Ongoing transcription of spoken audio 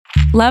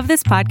Love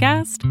this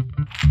podcast?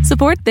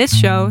 Support this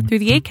show through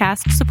the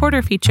Acast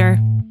supporter feature.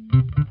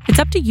 It's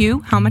up to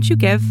you how much you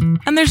give,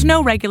 and there's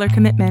no regular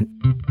commitment.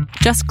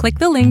 Just click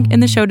the link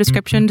in the show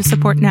description to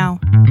support now.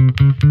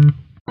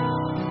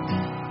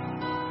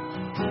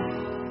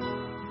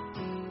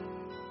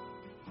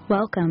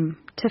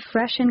 Welcome to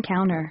Fresh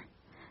Encounter,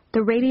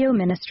 the radio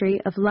ministry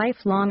of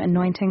Lifelong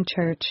Anointing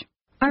Church.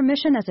 Our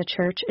mission as a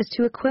church is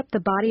to equip the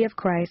body of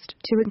Christ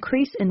to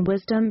increase in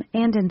wisdom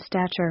and in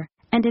stature,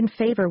 and in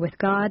favor with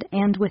God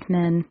and with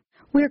men.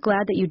 We're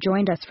glad that you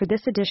joined us for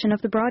this edition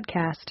of the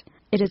broadcast.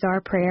 It is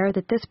our prayer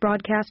that this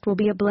broadcast will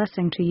be a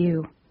blessing to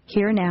you.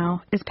 Here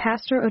now is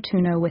Pastor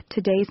Otuno with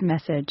today's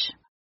message.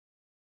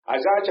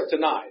 Isaiah chapter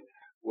 9.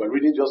 We're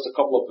reading just a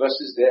couple of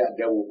verses there, and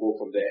then we'll go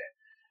from there.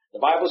 The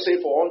Bible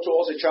says, "For unto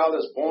us a child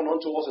is born,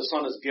 unto us a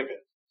son is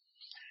given.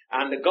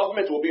 And the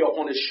government will be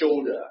upon his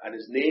shoulder, and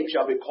his name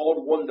shall be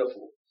called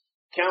Wonderful,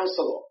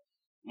 Counselor,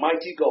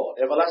 Mighty God,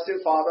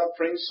 Everlasting Father,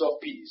 Prince of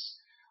Peace.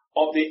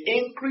 Of the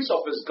increase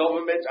of his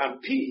government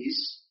and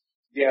peace,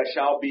 there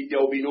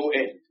will be no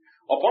end.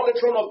 Upon the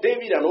throne of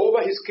David and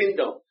over his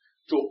kingdom,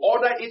 to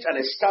order it and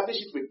establish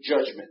it with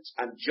judgment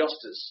and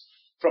justice.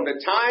 From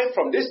that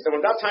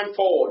time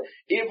forward,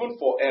 even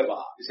forever."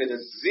 He said,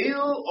 "The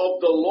zeal of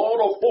the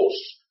Lord of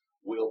hosts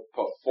will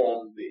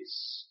perform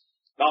this."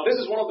 Now, this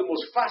is one of the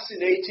most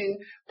fascinating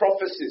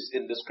prophecies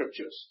in the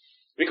scriptures,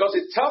 because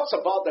it tells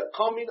about the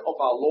coming of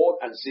our Lord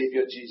and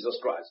Savior Jesus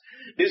Christ.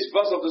 This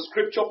verse of the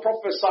scripture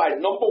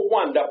prophesied, number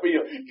one, that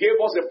gave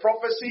us a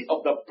prophecy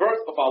of the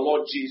birth of our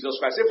Lord Jesus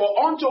Christ. Say,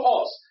 "For unto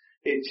us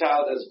a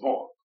child is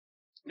born."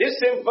 This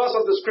same verse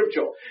of the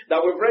scripture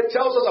that we've read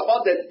tells us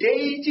about the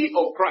deity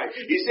of Christ.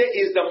 He said,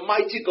 "Is the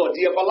mighty God,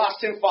 the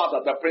everlasting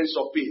Father, the Prince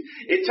of Peace."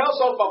 It tells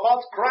us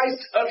about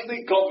Christ's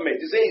earthly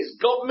government. He says his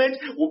government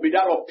will be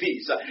that of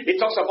peace. It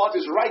talks about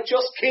his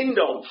righteous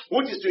kingdom,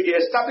 which is to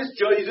establish.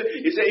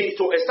 He said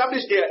to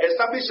establish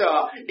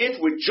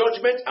it with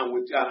judgment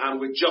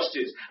and with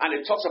justice. And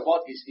it talks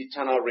about his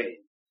eternal reign.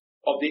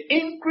 Of the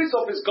increase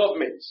of his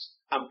government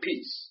and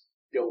peace,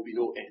 there will be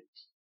no end.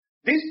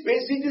 This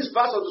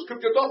verse of the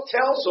scripture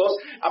tells us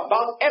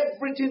about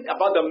everything,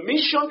 about the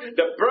mission,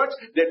 the birth,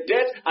 the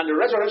death, and the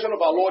resurrection of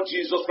our Lord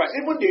Jesus Christ.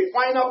 Even the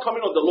final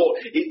coming of the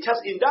Lord. It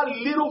tells in that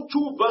little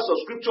two verse of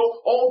scripture,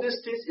 all these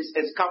things is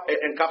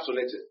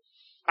encapsulated.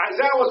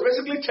 Isaiah was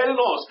basically telling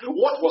us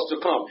what was to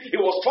come. He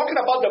was talking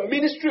about the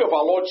ministry of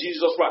our Lord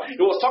Jesus Christ.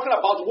 He was talking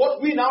about what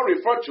we now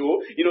refer to,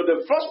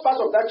 the first part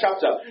of that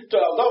chapter,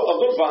 of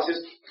those verses,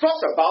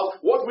 talks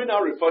about what we now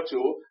refer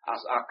to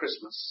as our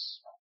Christmas.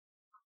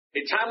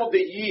 A time of the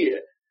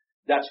year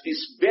that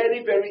is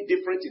very, very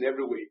different in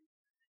every way.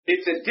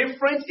 It's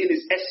different in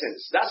its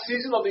essence. That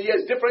season of the year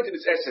is different in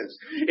its essence.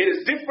 It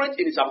is different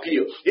in its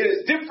appeal. It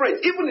is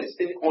different even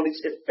on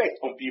its effect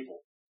on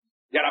people.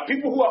 There are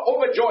people who are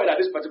overjoyed at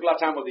this particular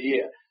time of the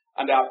year.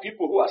 And there are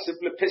people who are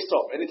simply pissed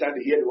off anytime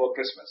they hear the word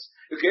Christmas.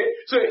 Okay?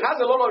 So it has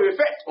a lot of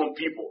effect on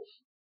people.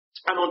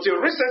 And until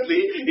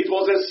recently, it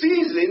was a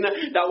season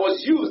that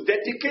was used,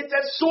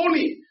 dedicated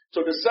solely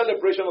to the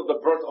celebration of the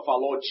birth of our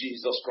Lord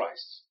Jesus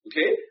Christ.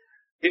 Okay?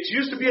 It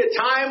used to be a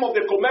time of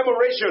the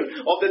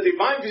commemoration of the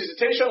divine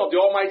visitation of the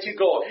Almighty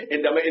God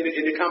in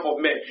the camp of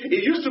men.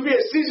 It used to be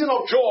a season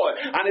of joy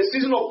and a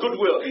season of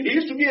goodwill. It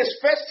used to be a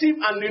festive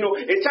and,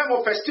 a time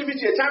of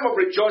festivity, a time of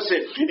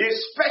rejoicing. The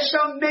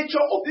special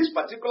nature of this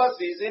particular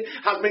season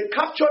has been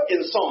captured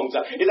in songs.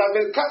 It has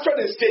been captured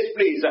in stage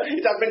plays.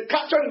 It has been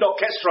captured in the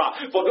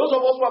orchestra. For those of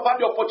us who have had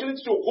the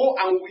opportunity to go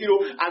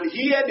and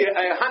hear the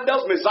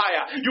Handel's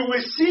Messiah, you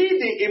will see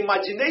the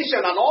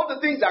imagination and all the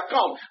things that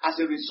come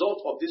as a result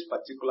of this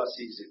particular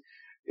season.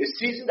 A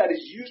season that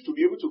is used to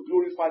be able to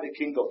glorify the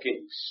King of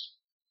Kings.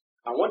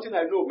 And one thing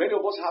I know, many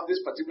of us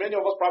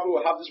probably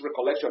will have this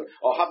recollection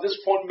or have this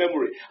fond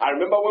memory. I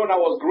remember when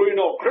I was growing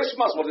up,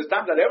 Christmas was the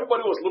time that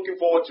everybody was looking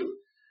forward to.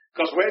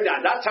 Because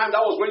at that time, that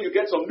was when you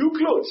get some new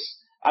clothes.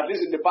 At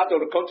least in the part of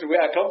the country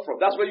where I come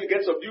from. That's where you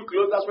get some new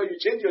clothes. That's where you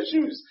change your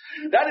shoes.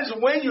 That is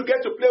when you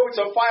get to play with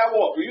some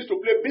fireworks. We used to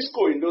play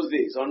bisco in those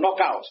days, or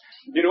knockout.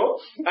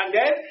 And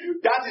then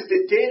that is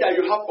the day that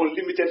you have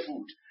unlimited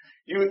food.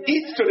 You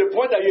eat to the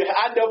point that you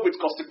end up with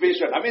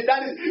constipation.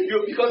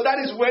 Because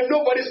that is when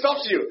nobody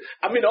stops you.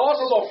 All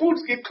sorts of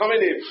foods keep coming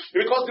in.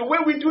 Because the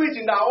way we do it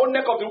in our own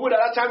neck of the wood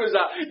at that time is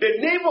that the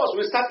neighbors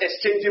will start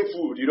exchanging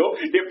food.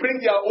 They bring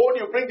their own,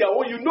 you bring their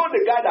own. You know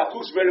the guy that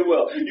cooks very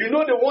well. You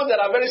know the ones that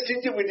are very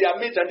stingy with their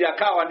meat and their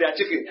cow and their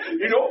chicken.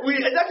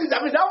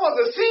 That was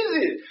the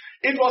season.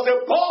 It was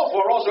a ball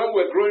for us when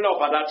we were growing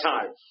up at that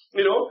time.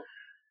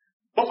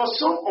 But for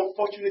some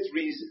unfortunate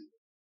reason,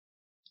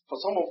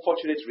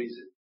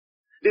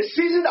 the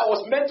season that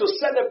was meant to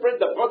celebrate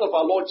the birth of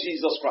our Lord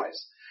Jesus Christ,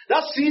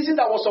 that season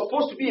that was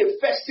supposed to be a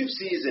festive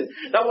season,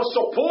 that was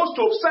supposed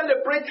to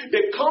celebrate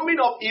the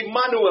coming of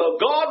Emmanuel,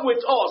 God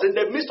with us in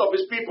the midst of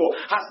his people,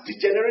 has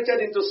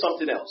degenerated into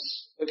something else.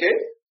 Okay?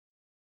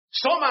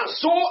 Some are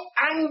so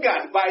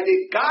angered by the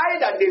guy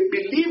that they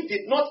believe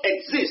did not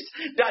exist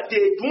that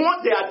they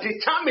are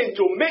determined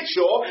to make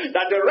sure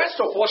that the rest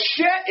of us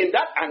share in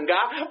that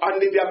anger and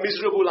in their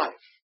miserable life.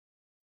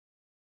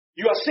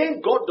 You are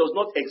saying God does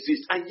not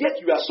exist, and yet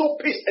you are so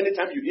pissed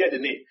anytime you hear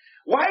the name.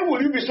 Why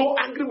will you be so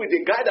angry with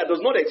a guy that does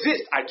not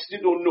exist? I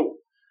still don't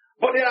know.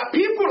 But there are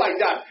people like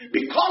that,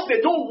 because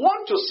they don't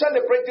want to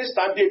celebrate this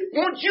time, they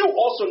want you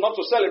also not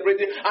to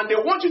celebrate it, and they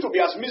want you to be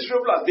as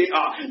miserable as they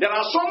are. There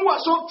are some who are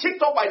so ticked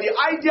off by the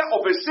idea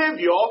of a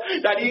savior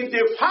that if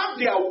they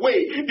have their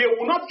way, they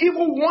will not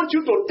even want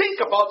you to think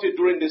about it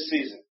during this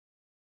season.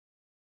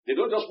 They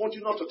don't just want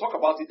you not to talk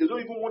about it, they don't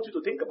even want you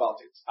to think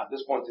about it at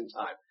this point in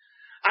time.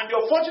 And the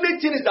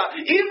unfortunate thing is that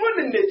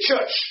even in the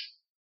church,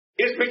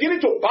 it's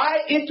beginning to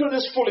buy into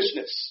this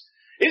foolishness.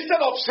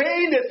 Instead of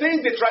saying the things,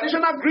 the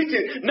traditional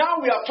greeting,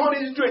 now we have turned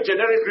it into a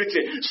generic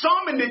greeting.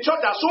 Some in the church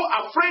are so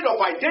afraid of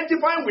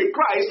identifying with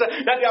Christ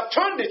that they have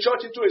turned the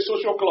church into a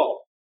social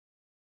club.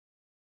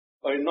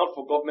 Or a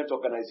not-for-government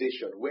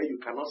organization where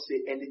you cannot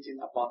say anything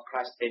about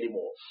Christ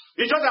anymore.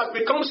 The church has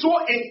become so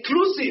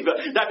inclusive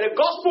that the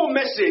gospel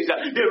message,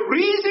 the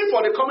reason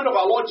for the coming of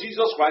our Lord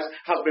Jesus Christ,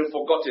 has been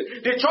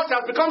forgotten. The church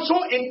has become so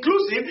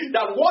inclusive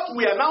that what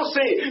we are now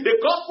saying, the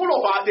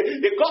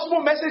gospel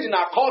message in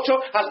our culture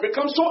has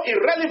become so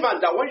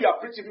irrelevant that when you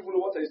are preaching, people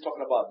know what he's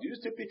talking about.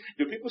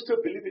 Do people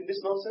still believe in this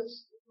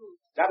nonsense?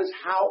 That is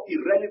how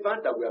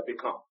irrelevant that we have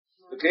become.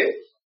 Okay?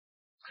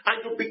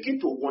 And you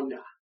begin to wonder,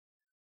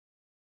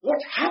 what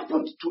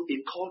happened to a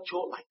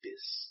culture like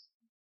this?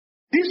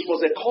 This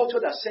was a culture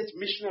that sent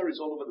missionaries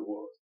all over the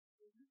world.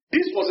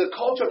 This was a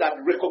culture that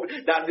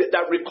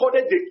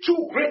recorded the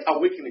two great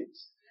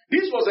awakenings.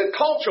 This was a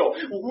culture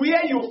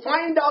where you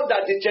find out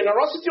that the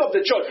generosity of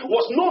the church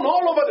was known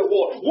all over the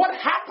world. What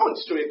happened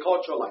to a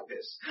culture like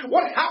this?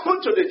 What happened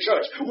to the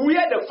church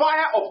where the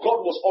fire of God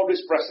was always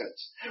present?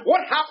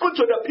 What happened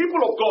to the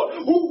people of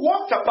God who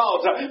walked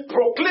about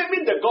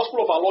proclaiming the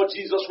gospel of our Lord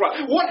Jesus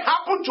Christ? What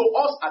happened to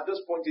us at this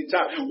point in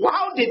time?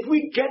 How did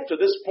we get to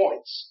this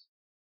point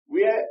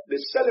where the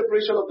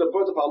celebration of the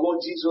birth of our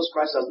Lord Jesus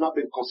Christ has not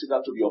been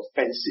considered to be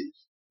offensive?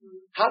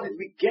 How did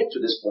we get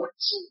to this point?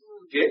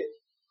 Okay?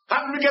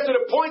 How did we get to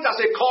the point as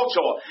a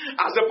culture,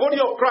 as the body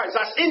of Christ,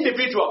 as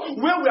individuals,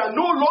 where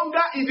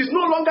it is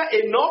no longer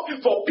enough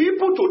for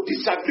people to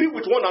disagree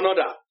with one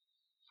another.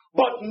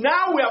 But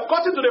now we have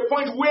gotten to the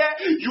point where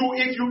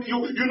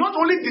you not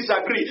only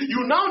disagree,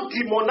 you now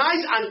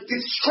demonize and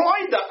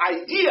destroy the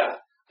idea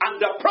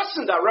and the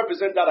person that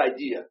represents that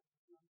idea.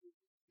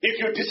 If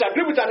you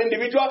disagree with an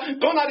individual,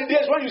 gone are the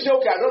days when you say,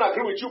 okay, I don't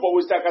agree with you, but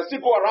I can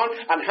still go around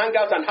and hang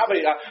out and have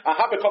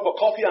a cup of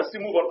coffee and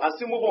still move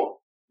on.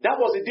 That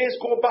was the days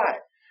gone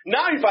by.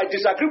 Now if I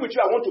disagree with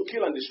you, I want to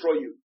kill and destroy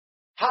you.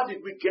 How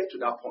did we get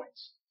to that point?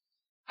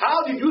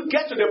 How did you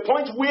get to the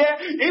point where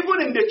even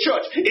in the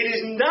church, it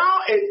is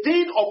now a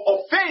thing of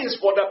offense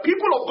for the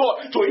people of God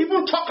to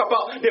even talk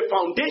about the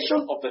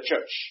foundation of the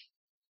church?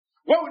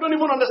 Where we don't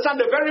even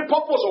understand the very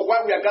purpose of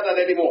why we are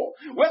gathered anymore.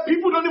 Where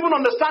people don't even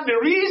understand the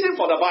reason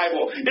for the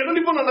Bible. They don't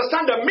even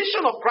understand the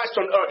mission of Christ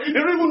on earth. They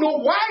don't even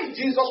know why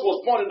Jesus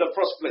was born in the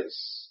first place.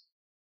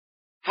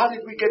 How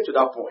did we get to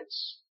that point?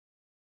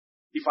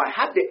 If I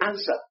had the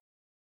answer,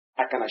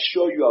 I can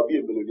assure you I'll be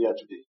a millionaire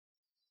today.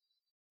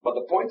 But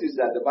the point is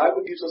that the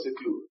Bible gives us a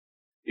clue.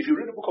 If you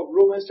read the book of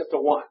Romans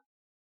chapter 1,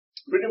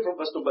 reading from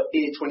verse number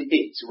 28,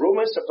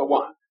 Romans chapter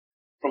 1,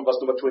 from verse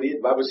number 28,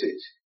 the Bible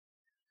says,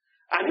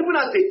 and even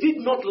as they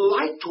did not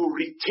like to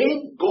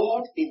retain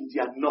God in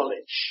their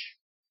knowledge,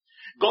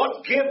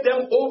 God gave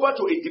them over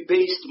to a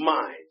debased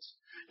mind,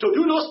 to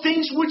do those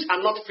things which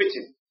are not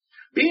fitting,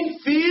 being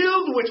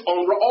filled with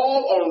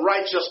all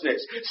unrighteousness,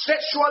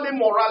 sexual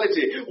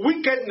immorality,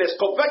 wickedness,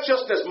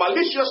 covetousness,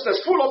 maliciousness,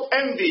 full of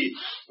envy,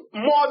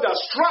 murder,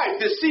 strife,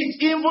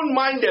 deceit,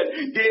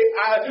 evil-minded.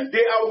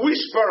 They are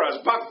whisperers,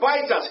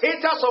 backbiters,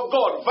 haters of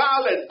God,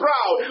 violent,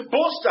 proud,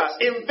 boasters,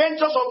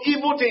 inventors of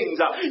evil things,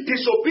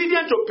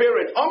 disobedient to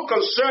parents,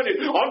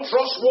 unconcerning,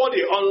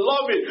 untrustworthy,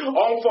 unloving,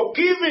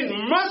 unforgiving,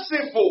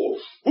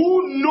 merciful,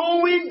 who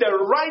knowing the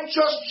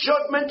righteous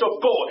judgment of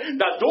God,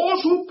 that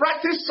those who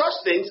practice such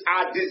things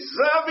are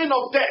deserving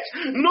of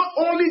death, not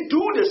only do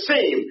the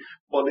same,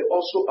 but they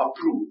also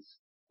approve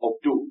of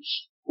those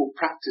who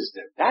practice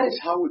them. That is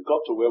how we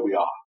got to where we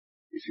are.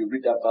 If you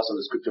read that verse of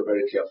the scripture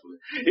very carefully.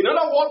 In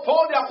other words,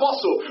 Paul the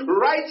Apostle,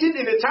 writing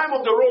in the time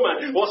of the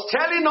Roman, was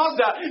telling us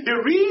that the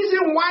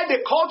reason why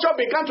the culture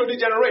began to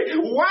degenerate,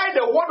 why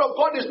the word of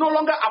God is no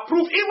longer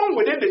approved even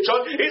within the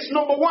church, is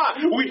number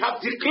one, we have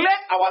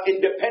declared our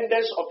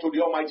independence unto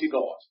the Almighty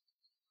God.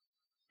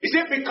 He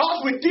said,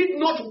 because we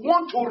did not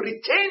want to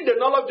retain the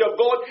knowledge of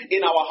God in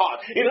our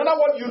heart. In other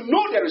words, you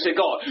know there is a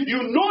God.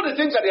 You know the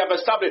things that He have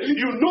established.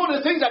 You know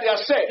the things that He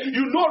has said.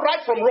 You know right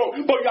from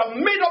wrong. But you have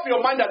made up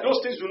your mind that those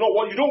things you know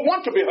what. You don't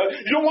want to be hurt.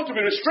 You don't want to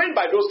be restrained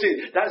by those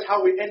things. That is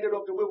how we ended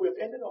up the way we have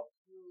ended up.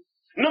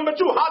 Number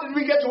two, how did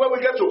we get to where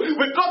we get to?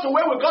 We got to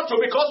where we got to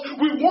because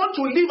we want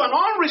to live an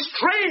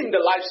unrestrained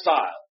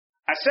lifestyle.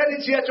 I said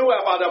it here too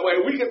about a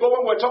week ago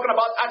when we were talking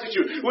about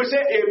attitude. We say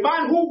a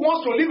man who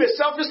wants to live a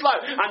selfish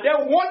life and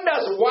then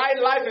wonders why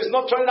life is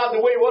not turning out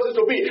the way it was it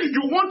to be.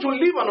 You want to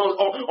live an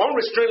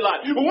unrestrained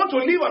life. You want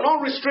to live an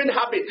unrestrained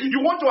habit. You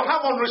want to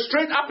have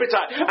unrestrained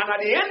appetite. And at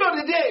the end of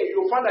the day,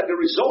 you'll find that the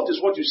result is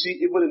what you see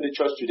even in the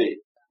church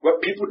today, where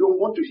people don't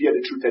want to hear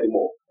the truth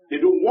anymore. They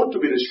don't want to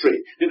be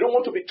restrained. They don't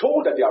want to be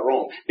told that they are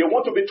wrong. They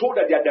want to be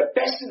told that they are the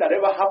best thing that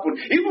ever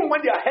happened. Even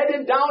when they are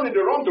heading down in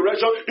the wrong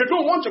direction, they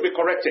don't want to be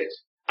corrected.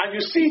 And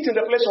you see it in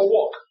the place of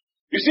work.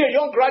 You see a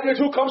young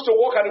graduate who comes to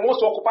work and he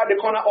wants to occupy the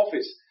corner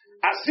office.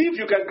 As if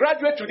you can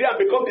graduate today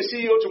and become the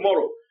CEO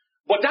tomorrow.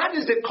 But that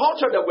is the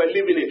culture that we're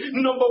living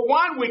in. Number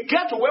one, we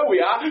get to where we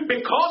are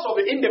because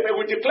of the independence.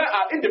 We declare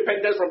our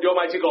independence from the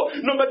Almighty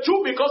God. Number two,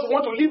 because we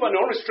want to live an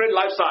unrestrained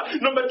lifestyle.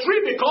 Number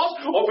three, because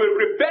of a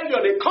rebellion,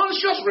 a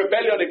conscious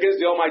rebellion against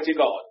the Almighty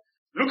God.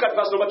 Look at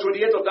verse number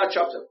 28 of that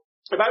chapter.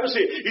 The Bible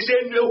says, he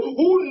said,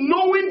 who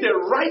knowing the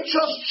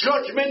righteous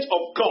judgment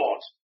of God,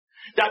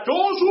 that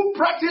those who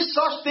practice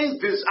such things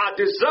are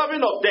deserving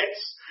of death.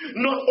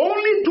 Not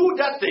only do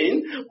that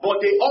thing,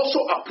 but they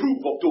also approve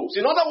of those.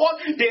 In other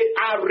words, they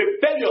are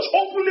rebellious,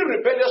 openly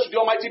rebellious to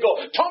the Almighty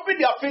God, thumping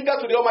their finger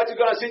to the Almighty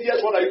God and saying, yes,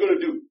 what are you going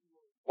to do?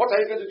 What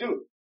are you going to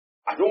do?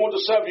 I don't want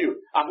to serve you.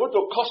 I'm going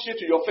to curse you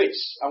to your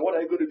face. And what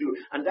are you going to do?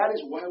 And that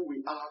is why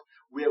we are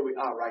where we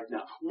are right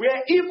now.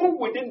 Where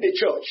even within the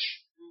church,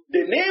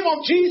 the name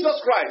of Jesus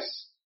Christ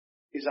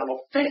is an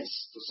offense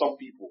to some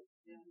people.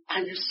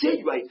 And you say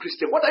you are a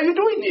Christian. What are you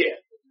doing here?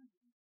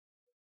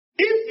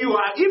 If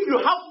you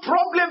have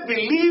problem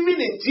believing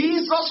in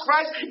Jesus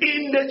Christ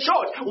in the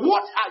church,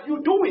 what are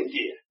you doing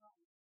here?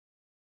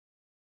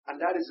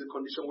 And that is the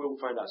condition where we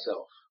find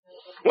ourselves.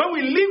 When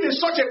we live in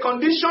such a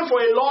condition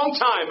for a long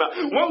time,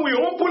 when we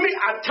openly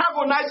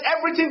antagonize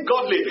everything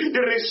godly,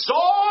 the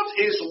result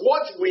is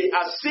what we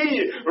are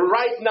seeing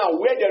right now,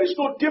 where there is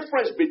no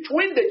difference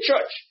between the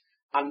church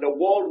and the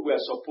world we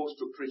are supposed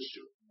to preach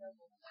to.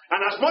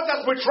 And as much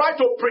as we try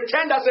to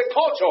pretend as a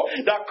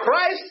culture that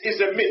Christ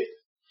is a myth,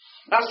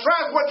 as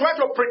we try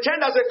to pretend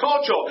as a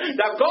culture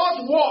that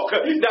God's work,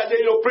 that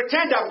they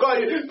pretend that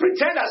God,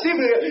 pretend as if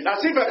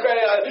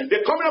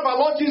the coming of our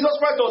Lord Jesus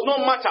Christ does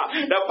not matter.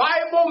 The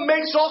Bible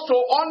makes us to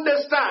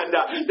understand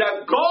that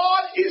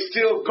God is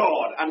still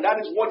God, and that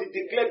is what He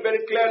declared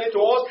very clearly to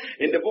us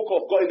in the book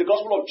of God, in the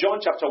Gospel of John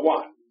chapter 1.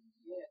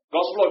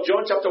 Gospel of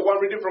John chapter 1,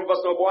 reading from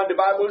verse number 1, the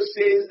Bible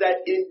says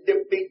that in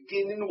the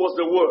beginning was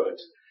the Word.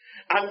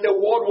 And the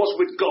Word was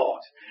with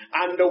God.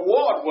 And the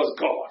Word was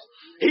God.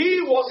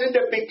 He was in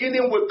the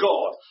beginning with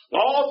God.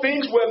 All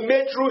things were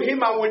made through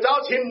Him, and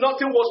without Him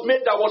nothing was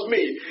made that was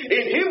made.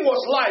 In Him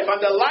was life, and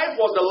the life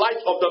was the light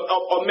of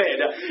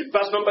men.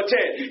 Verse number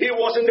 10. He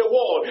was in the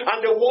world, and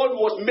the world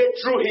was made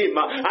through Him.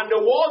 And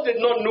the world did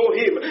not know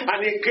Him. And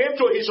He came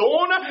to His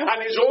own, and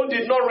His own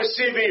did not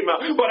receive Him.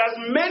 But as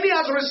many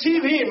as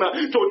received Him,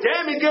 to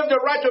them He gave the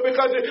right to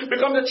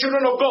become the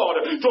children of God.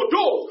 To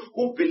those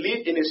who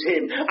believe in His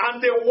name.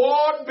 And the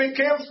Word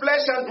became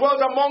flesh and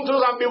dwelt among us,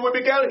 and we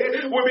beheld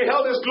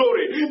His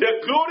glory. The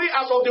glory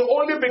as of the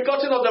only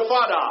begotten of the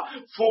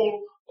Father,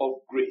 full of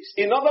grace.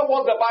 In other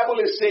words, the Bible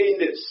is saying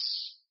this.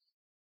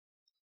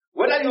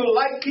 Whether you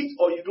like it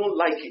or you don't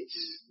like it,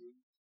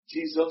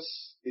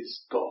 Jesus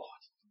is God.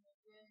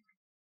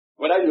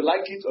 Whether you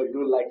like it or you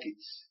don't like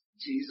it,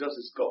 Jesus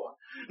is God.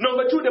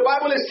 Number two, the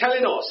Bible is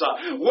telling us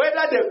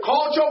whether the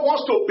culture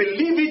wants to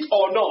believe it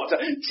or not,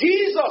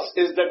 Jesus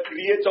is the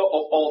creator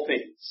of all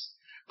things.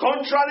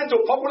 Contrary to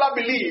popular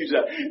beliefs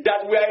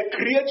that we are a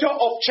creator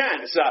of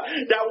chance,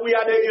 that we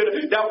are the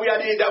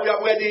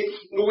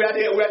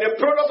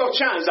product of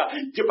chance,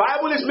 the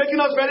Bible is making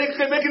it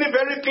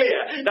very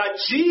clear that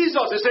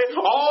Jesus is saying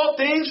all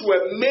things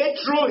were made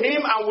through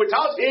Him, and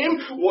without Him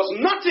was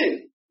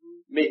nothing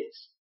made.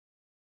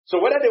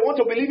 So whether they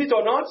want to believe it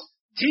or not,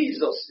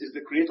 Jesus is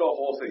the creator of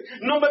all things.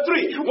 Number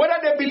three, whether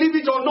they believe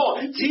it or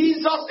not,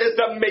 Jesus is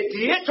the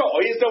mediator.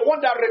 He is the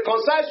one that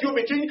reconciles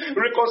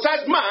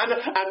man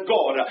and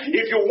God.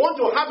 If you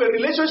want to have a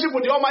relationship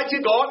with the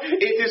Almighty God,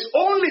 it is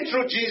only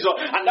through Jesus.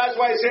 And that's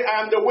why He said,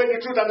 I am the way, the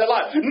truth, and the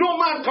life. No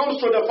man comes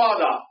to the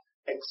Father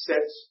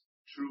except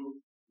through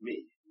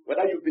me.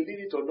 Whether you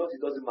believe it or not,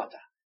 it doesn't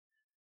matter.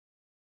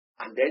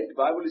 And then the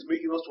Bible is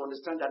making us to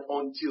understand that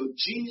until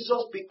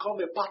Jesus become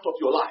a part of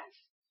your life,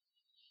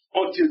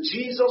 until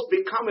Jesus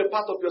become a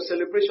part of your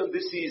celebration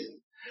this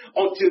season,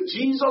 until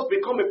Jesus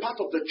become a part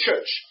of the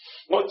church,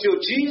 until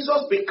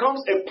Jesus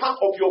becomes a part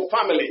of your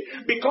family,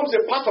 becomes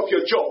a part of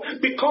your job,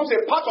 becomes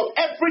a part of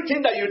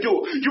everything that you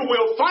do, you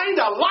will find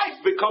that life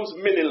becomes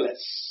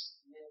meaningless.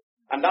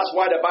 And that's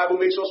why the Bible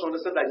makes us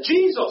understand that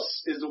Jesus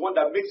is the one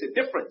that makes a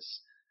difference.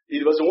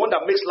 He was the one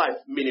that makes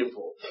life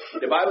meaningful.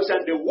 The Bible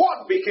said the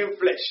Word became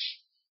flesh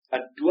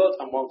and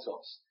dwelt amongst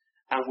us,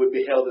 and we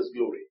beheld His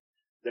glory.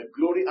 The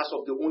glory as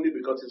of the only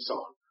begotten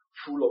Son,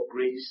 full of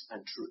grace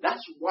and truth.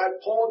 That's why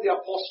Paul the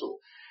Apostle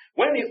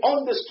When he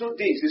understood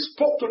this, he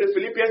spoke to the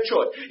Philippian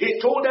church. He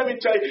told them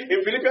in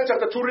Philippians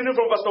chapter 2, reading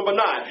from verse number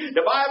 9,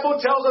 the Bible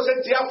tells us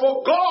that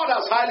therefore God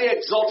has highly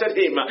exalted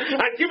him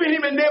and given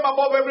him a name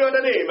above every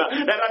other name,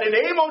 that at the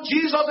name of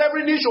Jesus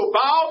every knee shall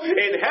bow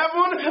in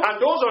heaven and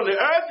those on the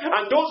earth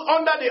and those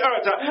under the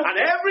earth, and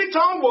every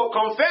tongue will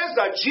confess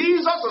that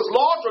Jesus is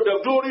Lord, to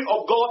the glory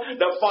of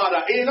God the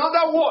Father. In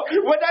other words,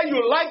 whether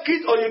you like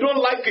it or you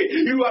don't like it,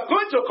 you are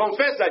going to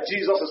confess that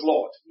Jesus is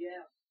Lord.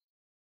 Yeah.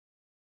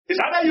 It's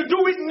either you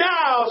do it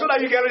now so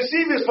that you can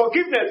receive his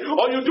forgiveness,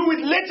 or you do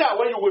it later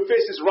when you will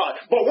face his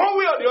wrath. But one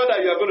way or the other,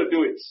 you are going to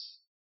do it.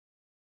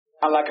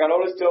 And like I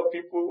always tell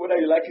people,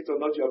 whether you like it or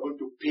not, you are going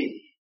to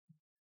pay.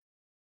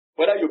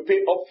 Whether you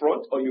pay up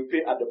front or you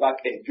pay at the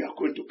back end, you are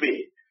going to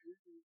pay.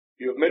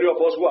 Many of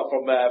us who are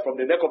from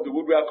the neck of the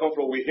wood where I come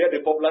from, we hear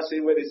the popular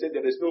saying where they say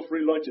there is no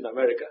free lunch in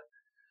America.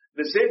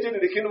 The same thing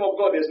in the kingdom of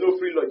God, there's no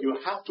free lunch. You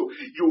have to,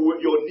 you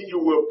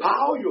will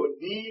bow your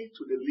knee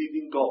to the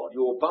living God.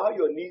 You will bow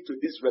your knee to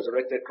this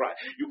resurrected Christ.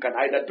 You can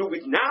either do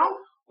it now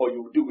or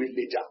you will do it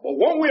later. But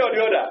one way or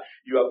the other,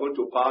 you are going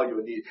to bow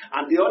your knee.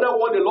 And the other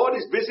one, the Lord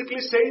is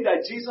basically saying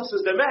that Jesus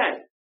is the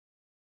man.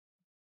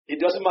 It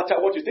doesn't matter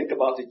what you think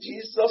about it.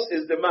 Jesus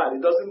is the man.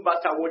 It doesn't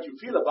matter what you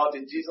feel about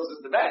it. Jesus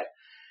is the man.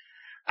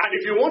 And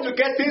if you want to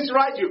get things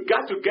right, you've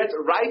got to get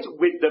right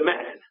with the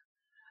man.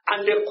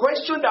 And the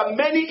question that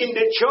many in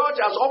the church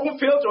has often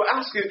failed to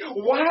ask is,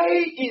 why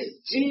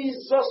is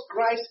Jesus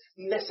Christ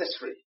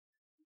necessary?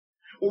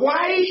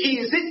 Why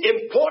is it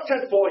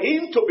important for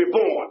him to be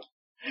born?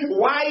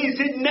 Why is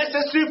it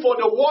necessary for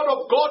the word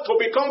of God to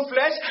become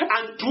flesh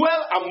and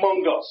dwell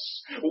among us?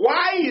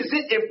 Why is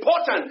it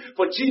important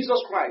for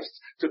Jesus Christ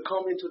to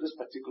come into this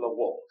particular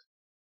world?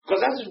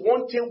 Because that is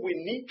one thing we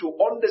need to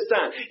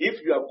understand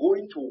if you are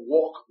going to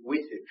walk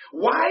with him.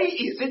 Why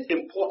is it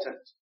important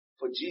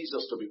for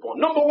Jesus to be born?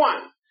 Number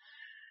one,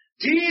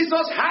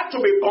 Jesus had to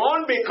be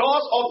born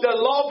because of the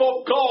love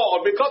of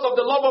God, because of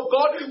the love of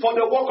God for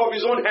the work of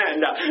his own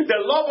hand.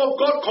 The love of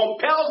God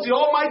compels the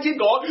Almighty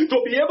God to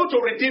be able to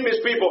redeem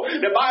his people.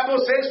 The Bible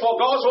says, for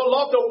God so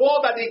loved the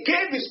world that he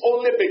gave his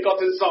only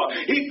begotten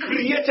Son. He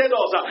created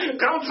us.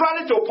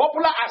 Contrary to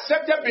popular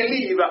accepted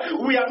belief,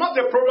 we are not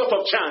the product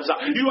of chance.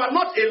 You are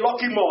not a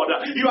lucky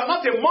mod. You are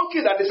not a monkey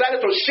that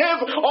decided to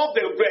shave off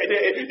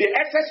the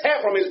excess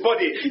hair from his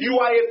body. You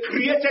are a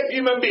created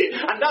human being.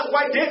 And that's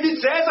why David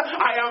says,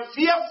 I am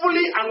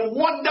fearfully and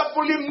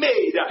wonderfully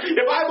made.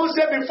 The Bible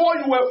said before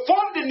you were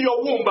formed in your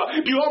womb,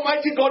 the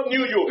Almighty God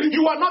knew you.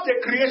 You are not a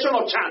creation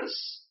of chance.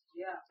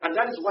 Yeah. And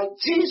that is why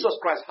Jesus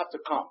Christ had to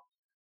come.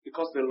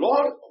 Because the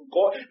Lord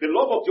God, the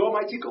love of the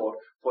Almighty God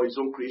for his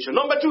own creation.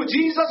 Number two,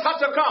 Jesus had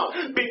to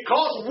come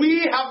because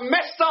we have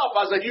messed up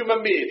as a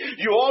human being.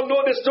 You all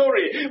know the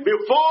story. The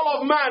fall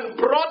of man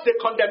brought the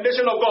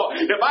condemnation of God.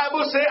 The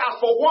Bible says, as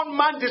for one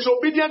man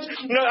disobedient,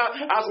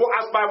 as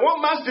by one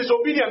man's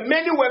disobedience,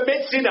 many were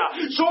made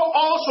sinners. So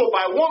also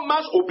by one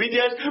man's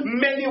obedience,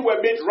 many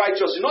were made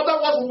righteous. In other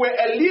words, we were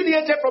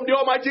alienated from the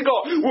Almighty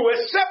God. We were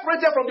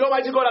separated from the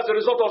Almighty God as a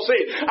result of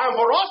sin. And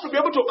for us to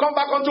be able to come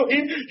back unto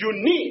him, you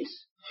need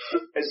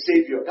a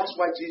savior. That's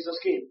why Jesus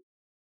came.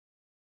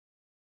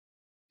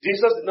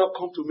 Jesus did not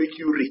come to make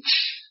you rich.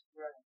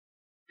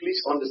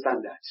 Please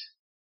understand that.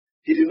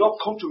 He did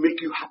not come to make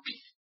you happy.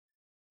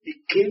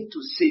 He came to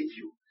save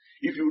you.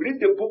 If you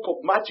read the book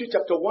of Matthew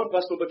chapter 1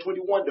 verse number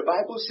 21, the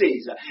Bible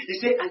says, he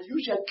said, and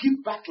you shall give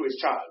back to his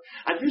child,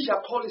 and you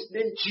shall call his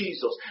name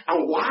Jesus.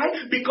 And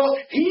why? Because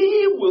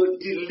he will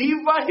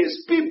deliver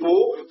his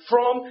people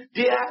from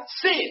their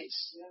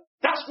sins.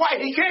 That's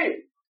why he came.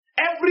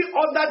 Every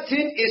other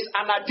thing is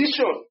an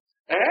addition.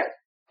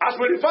 As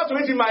we refer to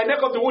it in my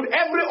neck of the wood,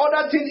 every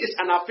other thing is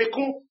an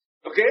afekun.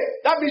 Okay?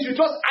 That means you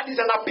just add,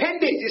 it's an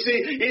appendix.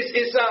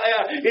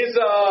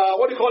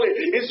 What do you call it?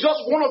 It's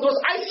just one of those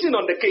icing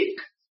on the cake.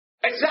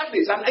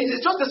 Exactly.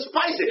 It's just the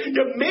spices.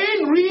 The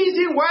main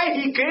reason why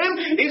he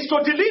came is to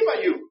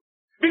deliver you.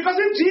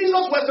 Because if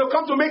Jesus was to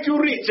come to make you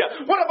rich,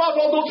 what about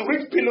all those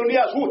rich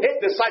billionaires who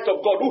hate the sight of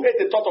God, who hate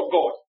the thought of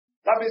God?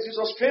 That means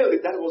Jesus failed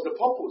if that was the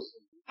purpose.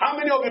 How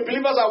many of the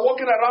believers are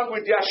walking around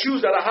with their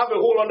shoes that have a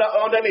hole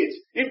underneath?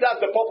 If that's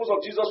the purpose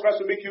of Jesus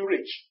Christ to make you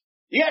rich.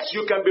 Yes,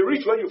 you can be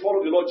rich when you follow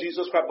the Lord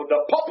Jesus Christ, but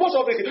the purpose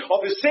of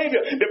the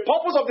Savior, the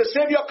purpose of the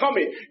Savior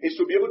coming is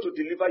to be able to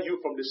deliver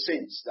you from the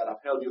sins that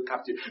have held you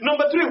captive.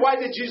 Number three, why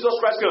did Jesus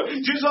Christ come?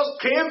 Jesus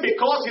came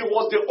because he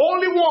was the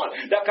only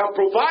one that can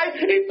provide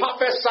a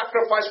perfect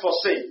sacrifice for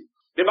sin.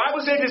 The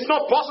Bible says it's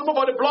not possible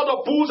for the blood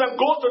of bulls and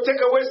goats to take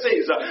away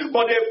sins.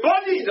 But the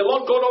body, the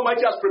Lord God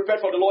Almighty has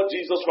prepared for the Lord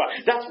Jesus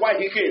Christ. That's why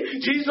he came.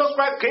 Jesus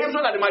Christ came so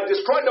that he might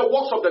destroy the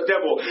works of the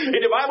devil. And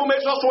the Bible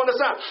makes us to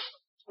understand.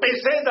 It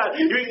says that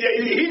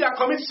he that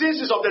commits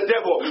sins is of the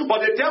devil,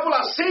 but the devil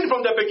has sinned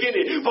from the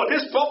beginning. For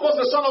this purpose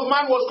the Son of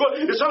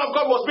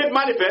God was made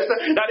manifest,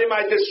 that he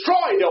might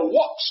destroy the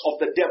works of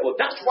the devil.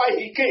 That's why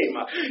he came.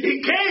 He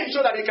came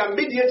so that he can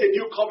mediate a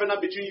new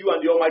covenant between you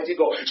and the Almighty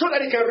God, so that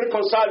he can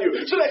reconcile you,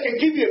 so that he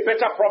can give you a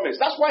better promise.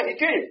 That's why he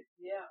came.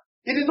 Yeah.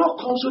 It did not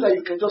come so that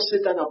you can just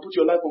sit down and put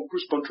your life on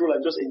cruise control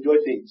and just enjoy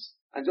things.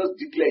 And just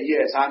declare,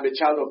 yes, I'm a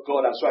child of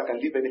God and so I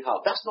can live anyhow.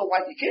 That's not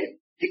why he came.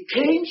 He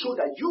came so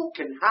that you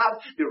can have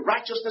the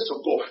righteousness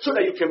of God, so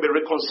that you can be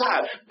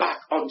reconciled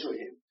back unto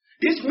him.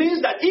 This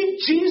means that if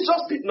Jesus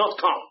did not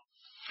come,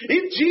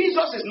 if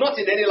Jesus is not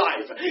in any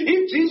life,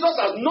 if Jesus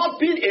has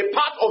not been a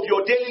part of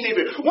your daily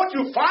living, what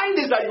you find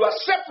is that you are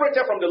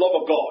separated from the love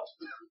of God.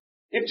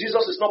 If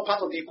Jesus is not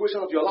part of the equation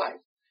of your life,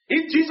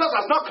 if Jesus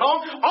has not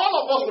come, all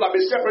of us will have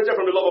been separated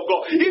from the love of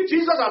God. If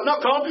Jesus has not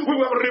come, we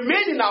will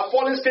remain in our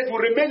fallen state, we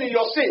will remain in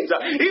your sins.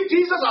 If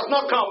Jesus has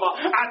not come,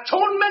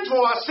 atonement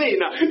for our sin,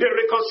 the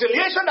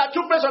reconciliation that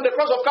took place on the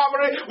cross of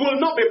Calvary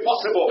will not be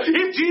possible.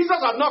 If Jesus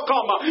has not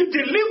come,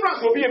 deliverance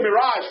will be a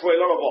mirage for a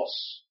lot of us.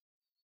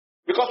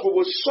 Because we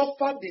will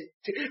suffer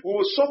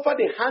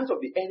the hands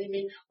of the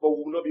enemy, but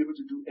we will not be able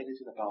to do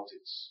anything about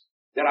it.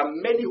 There are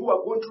many who are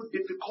going through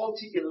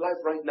difficulty in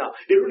life right now.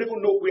 They don't even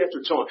know where to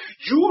turn.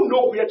 You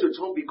know where to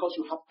turn because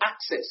you have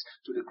access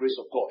to the grace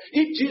of God.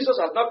 If Jesus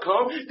has not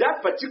come,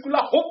 that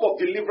particular hope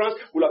of deliverance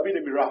will have been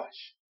a mirage.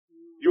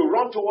 You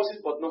run towards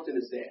it, but nothing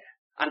is there.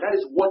 And that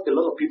is what a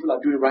lot of people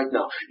are doing right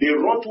now. They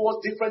run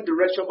towards different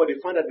directions, but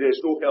they find that there is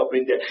no help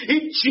in there.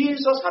 If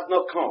Jesus had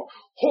not come,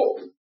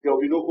 there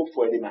will be no hope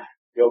for any man.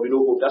 There will be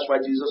no hope. That's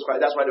why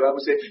that's why the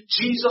Bible says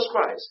Jesus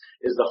Christ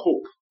is the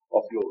hope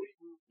of glory.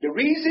 The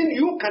reason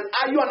you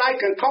and I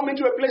can come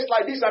into a place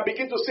like this and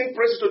begin to sing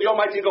praises to the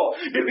Almighty God,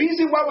 the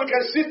reason why we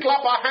can still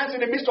clap our hands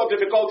in the midst of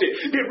difficulty,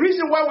 the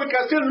reason why we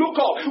can still look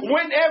up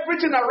when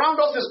everything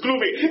around us is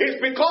gloomy, is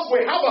because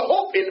we have a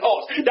hope in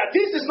us that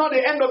this is not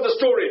the end of the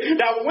story.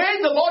 That when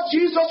the Lord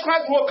Jesus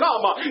Christ will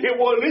come, it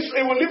will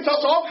lift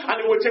us up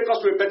and it will take us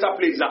to a better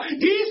place.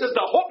 This is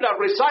the hope that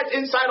resides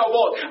inside of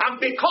us,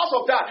 and because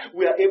of that,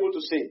 we are able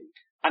to sing.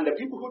 And the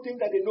people who think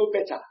that they know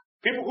better,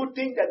 people who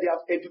think that they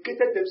have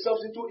educated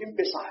themselves into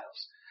imbeciles,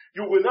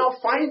 you will now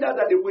find out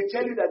that they will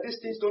tell you that these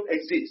things don't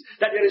exist,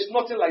 that there is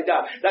nothing like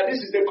that, that they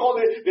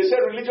say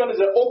religion is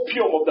the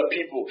opium of the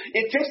people.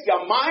 It takes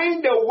their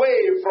mind away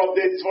from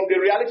the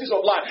realities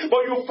of life.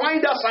 But you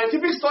find that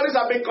scientific studies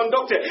have been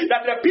conducted,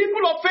 that the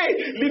people of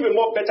faith live a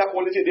more better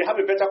quality, they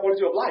have a better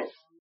quality of life.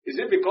 Is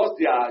it because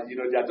they are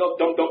just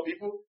dumb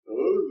people?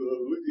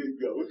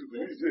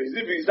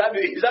 Is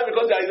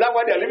that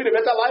why they are living a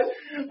better life?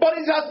 But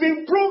it has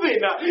been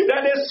proven that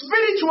the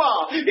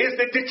spiritual is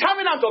the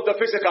determinant of the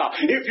physical.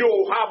 If you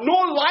have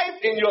no life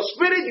in your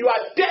spirit, you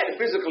are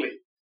dead physically.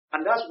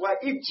 And that's why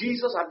if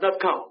Jesus had not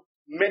come,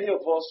 many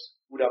of us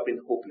would have been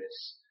hopeless.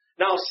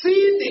 Now,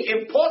 seeing the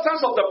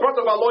importance of the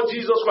birth of our Lord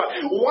Jesus Christ,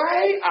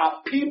 why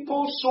are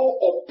people so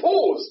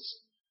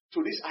opposed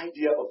to this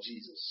idea of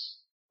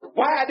Jesus?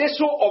 Why are they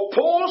so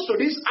opposed to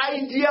this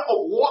idea of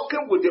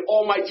walking with the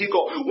Almighty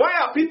God?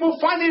 Why are people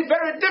finding it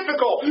very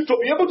difficult to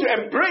be able to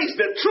embrace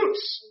the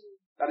truths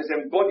that is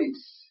embodied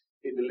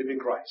in the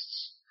living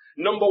Christ?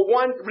 Number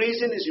one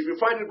reason is, if you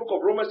find in the book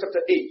of Romans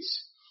chapter 8,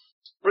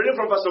 reading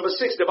from verse number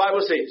 6, the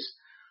Bible says,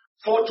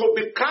 "For to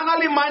be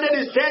carnally minded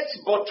is death,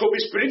 but to be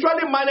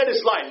spiritually minded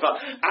is life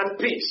and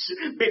peace.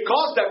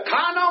 Because the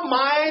carnal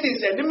mind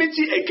is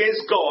enmity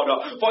against God,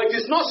 for it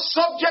is not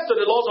subject to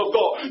the laws of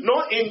God,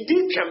 nor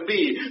indeed can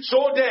be.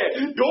 So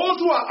then, those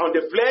who are on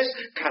the flesh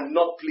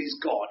cannot please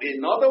God."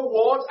 In other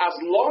words, as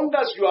long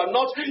as you are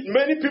not,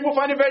 many people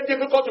find it very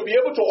difficult to be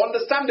able to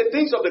understand the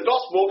things of the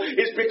gospel,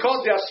 is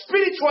because they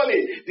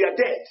are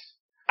dead.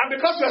 And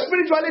because you are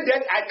spiritually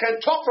dead, I can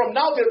talk from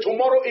now till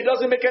tomorrow, it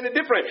doesn't make any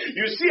difference.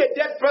 You see a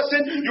dead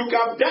person, you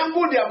can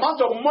dangle the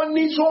amount of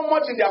money so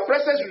much in their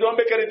presence, it don't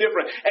make any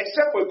difference.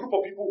 Except for a group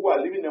of people who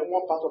are living in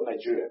one part of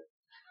Nigeria.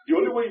 The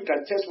only way you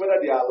can test whether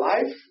they are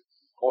alive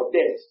or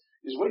dead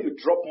is when you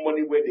drop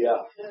money where they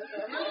are.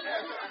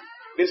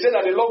 They say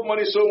that they love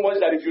money so much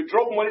that if you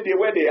drop money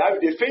where they are,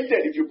 if they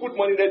fainted, if you put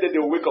money there, then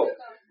they will wake up.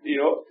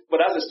 But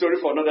that's a story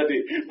for another day.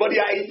 But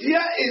the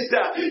idea is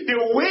that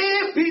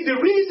the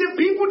reason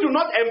people do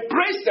not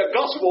embrace the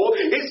gospel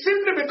is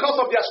simply because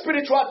of their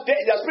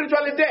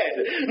spiritually dead.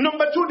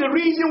 Number two, the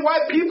reason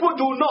why people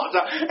do not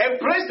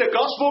embrace the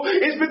gospel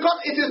is because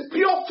it is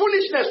pure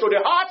foolishness to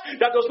the heart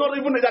that is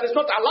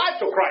not alive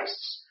to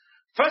Christ.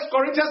 1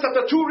 Corinthians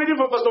chapter 2, reading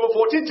from verse number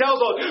 14,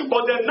 tells us,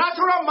 "But the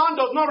natural man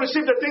does not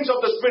receive the things of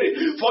the Spirit,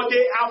 for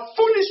they are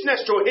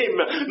foolishness to him,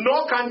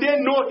 nor can they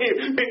know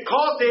him,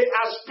 because they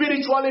are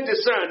spiritually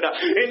discerned."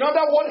 In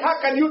other words, how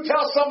can you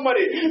tell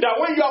somebody that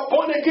when you are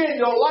born again,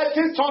 your life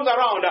is turned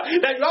around,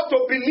 that you have to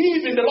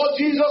believe in the Lord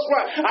Jesus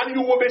Christ and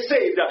you will be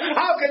saved?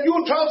 How can you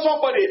tell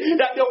somebody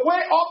that the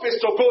way up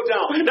is to go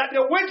down, that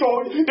the way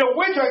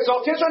to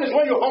exaltation is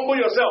when you humble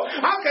yourself?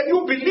 How can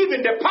you believe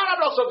in the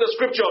paradox of the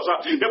scriptures?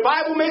 The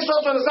Bible makes us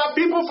understand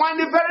people find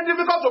it very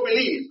difficult to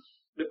believe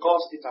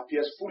because it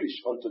appears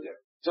foolish unto them.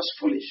 Just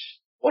foolish.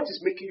 What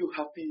is making you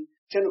happy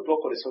 10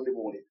 o'clock on a Sunday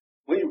morning?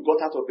 When you got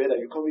out of bed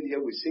and you come in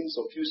here, we sing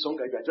some few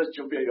songs and you are just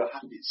jumping and you are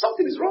happy.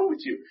 Something is wrong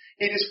with you.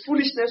 It is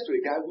foolishness to a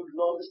guy who does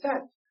not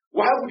understand.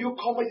 Why would you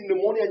come in the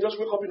morning and just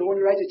wake up in the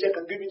morning, write a check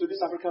and give it to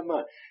this African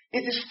man?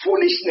 It is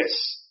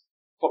foolishness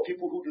for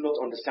people who do not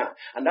understand.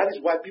 And that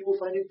is why people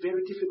find it very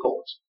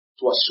difficult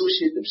to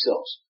associate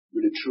themselves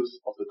with the truth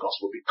of the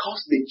gospel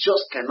because they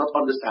just cannot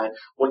understand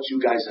what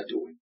you guys are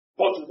doing.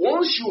 But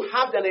once you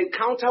have an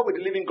encounter with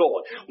the living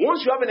God,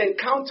 once you have an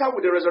encounter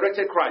with the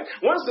resurrected Christ,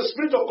 once the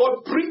Spirit of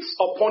God breathes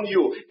upon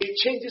you, it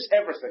changes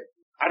everything.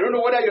 I don't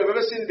know whether you've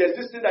ever seen, there's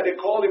this thing that they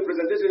call in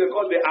presentation, they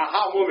call the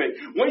aha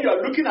moment. When you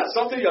are looking at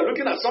something, all of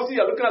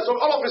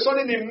a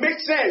sudden it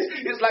makes sense.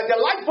 It's like the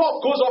light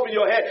bulb goes up in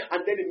your head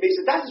and then it makes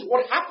sense. That is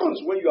what happens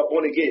when you are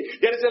born again.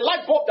 There is a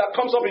light bulb that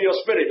comes up in your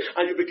spirit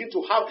and you begin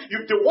to have,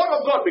 the word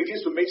of God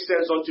begins to make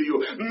sense unto you.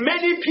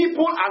 Many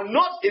people are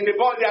not in the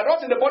body, they are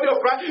not in the body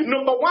of Christ.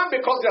 Number one,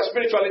 because they are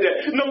spiritually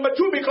dead. Number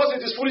two, because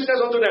it is foolishness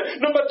unto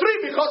them. Number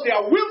three, because they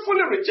are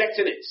willfully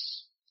rejecting it.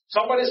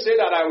 Somebody said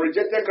that I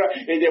rejected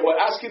Christ. And they were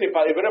asking a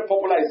very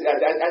popular,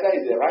 either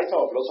is a writer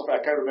or philosopher,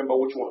 I can't remember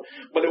which one.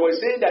 But they were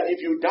saying that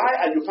if you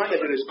die and you find that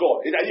there is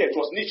God, it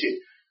was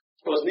Nietzsche.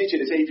 It was Nietzsche.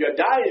 They say if you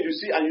die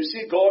and you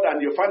see God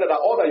and you find that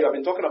all that you have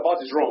been talking about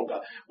is wrong,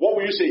 what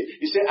will you say?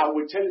 He said, I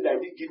will tell you that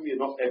he didn't give me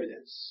enough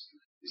evidence.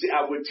 You see,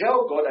 I will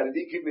tell God that he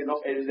didn't give me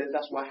enough evidence.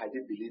 That's why I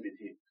didn't believe in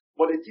him.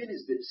 But the thing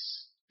is this.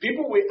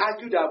 People will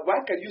argue that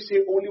why can you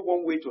say only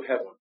one way to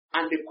heaven?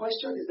 And the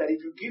question is that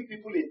if you give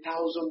people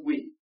 1,000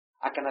 ways,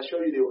 I can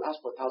assure you they will ask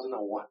for 1,001.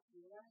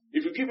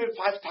 If you give them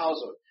 5,000,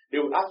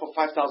 they will ask for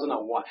 5,001.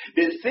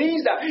 The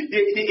things that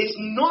it's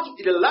not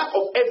the lack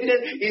of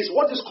evidence is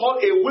what is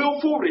called a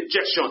willful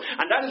rejection.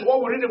 And that is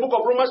what we read in the book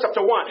of Romans chapter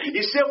 1.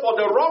 It says, for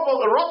the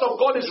wrath of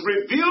God is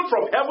revealed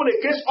from heaven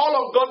against all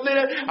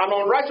ungodliness and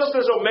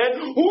unrighteousness of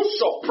men who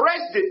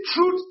suppress the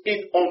truth in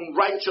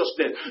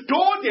unrighteousness.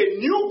 Though they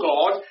knew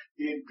God,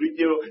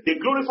 they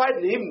glorified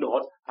him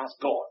not as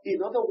God. In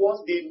other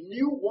words, they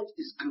knew what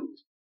is good.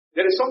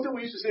 There is something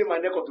we used to say in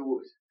my neck of the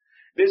woods.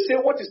 They say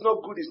what is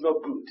not good is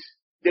not good.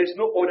 There is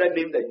no other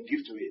name that you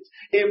give to it.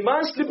 A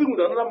man sleeping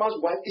with another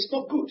man's wife is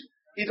not good.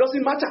 It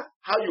doesn't matter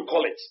how you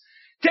call it.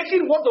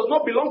 Taking what does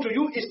not belong to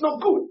you is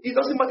not good. It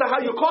doesn't matter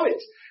how you call it.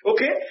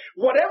 Okay?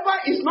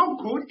 Whatever is not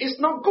good is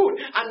not good.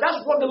 And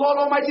that's what the Lord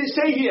Almighty is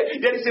saying here.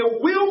 There is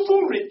a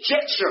willful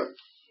rejection.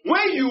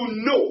 When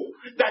you know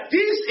that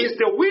this is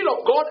the will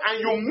of God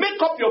and you make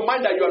up your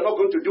mind that you are not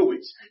going to do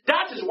it.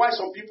 That is why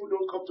some people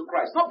don't come to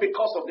Christ. Not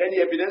because of any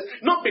evidence,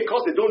 not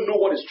because they don't know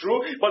what is true,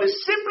 but it's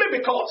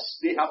simply because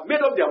they have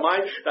made up their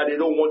mind that they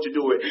don't want to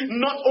do it.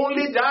 Not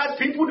only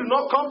that, people do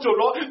not come to the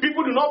Lord,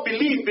 people do not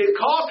believe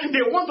because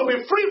they want to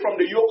be free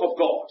from the yoke of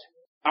God.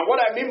 And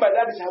what I mean by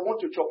that is I want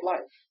to chop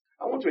life.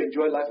 I want to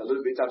enjoy life a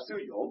little bit. I'm still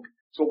young,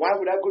 so why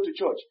would I go to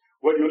church?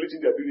 Well, the only thing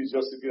they're doing is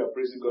just singing and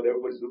praising God.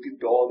 Everybody's looking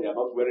dull. They are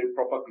not wearing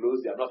proper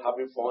clothes. They are not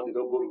having fun. They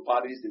don't go to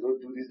parties. They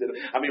don't do this.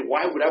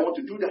 Why would I want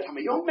to do that? I'm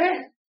a young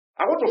man.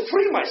 I want to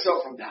free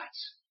myself from that.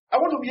 I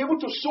want to be able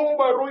to sow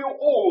my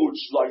royal oats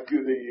like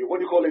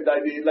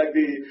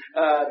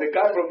the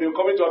guy from the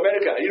Coming to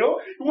America. You know,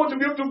 you want to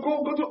be able to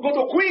go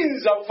to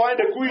Queens and find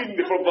a queen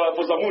from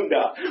for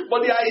Zamunda.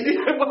 But the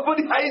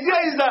idea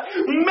is that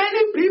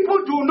many people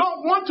do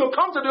not want to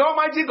come to the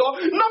Almighty God,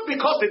 not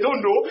because they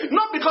don't know,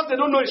 not because they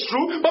don't know it's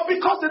true, but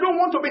because they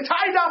don't want to be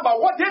tied down by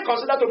what they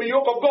consider to be the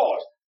yoke of God.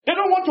 They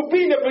don't want to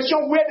be in a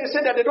position where they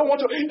say that they don't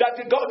want to, that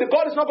the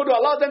God is not going to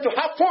allow them to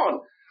have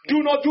fun. Do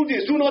not do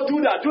this, do not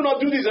do that, do not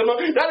do this.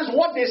 That is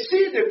what they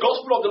see the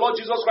gospel of the Lord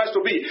Jesus Christ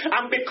to be.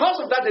 And because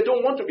of that, they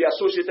don't want to be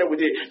associated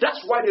with it. That's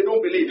why they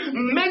don't believe.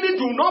 Many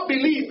do not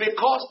believe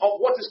because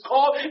of what is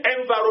called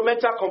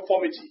environmental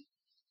conformity.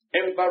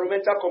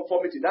 Environmental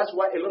conformity. That's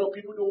why a lot of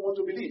people don't want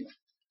to believe.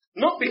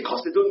 Not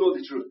because they don't know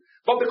the truth,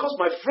 but because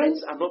my friends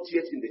are not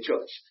yet in the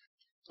church.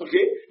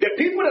 Okay? The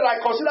people that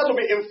I consider to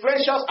be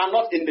influential are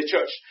not in the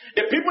church.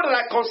 The people that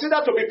I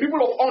consider to be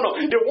people of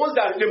honor, the ones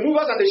that the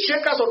movers and the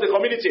shakers of the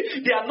community,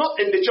 they are not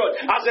in the church.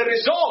 As a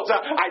result,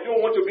 I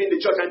don't want to be in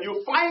the church. And you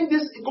find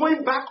this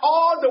going back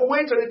all the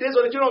way to the days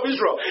of the children of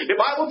Israel.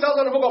 The Bible tells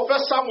us in the book of 1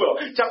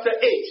 Samuel, chapter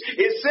 8,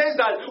 it says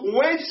that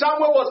when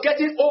Samuel was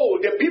getting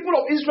old, the people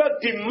of Israel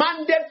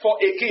demanded for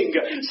a king.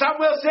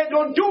 Samuel said,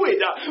 don't do it.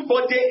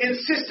 But they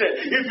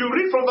insisted. If you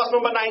read from verse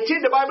number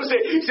 19, the Bible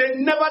says,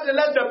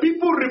 nevertheless, the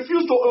people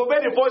refused to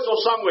obey the voice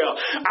of Samuel,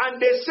 and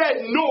they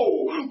said,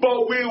 no,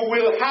 but we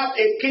will have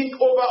a king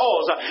over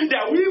us,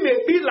 that we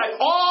may be like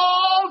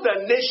all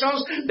the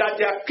nations,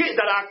 that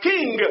our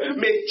king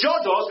may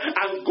judge us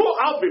and go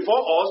out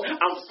before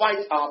us and fight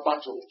our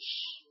battles.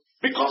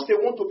 Because they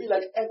want to be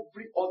like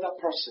every other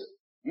person.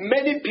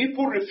 Many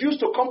people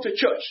refuse to come to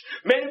church.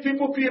 Many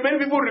people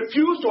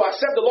refuse to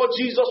accept the Lord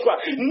Jesus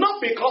Christ. Not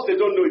because they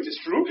don't know it is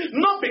true,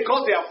 not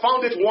because they have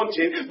found it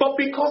wanting, but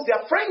because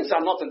their friends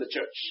are not in the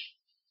church.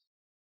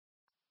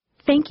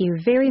 Thank you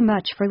very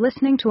much for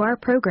listening to our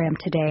program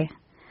today.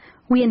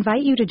 We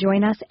invite you to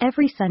join us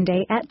every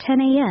Sunday at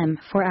 10 a.m.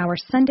 for our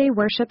Sunday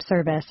worship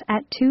service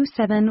at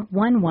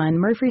 2711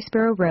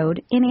 Murfreesboro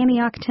Road in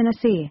Antioch,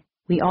 Tennessee.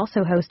 We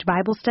also host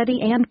Bible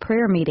study and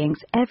prayer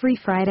meetings every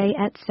Friday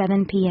at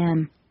 7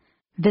 p.m.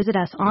 Visit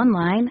us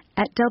online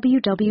at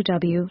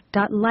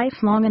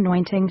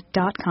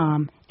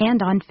www.lifelonganointing.com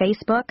and on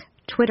Facebook,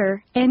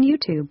 Twitter, and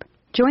YouTube.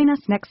 Join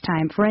us next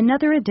time for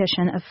another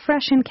edition of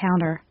Fresh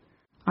Encounter.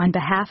 On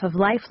behalf of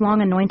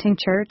Lifelong Anointing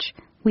Church,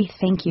 We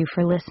thank you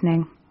for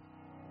listening.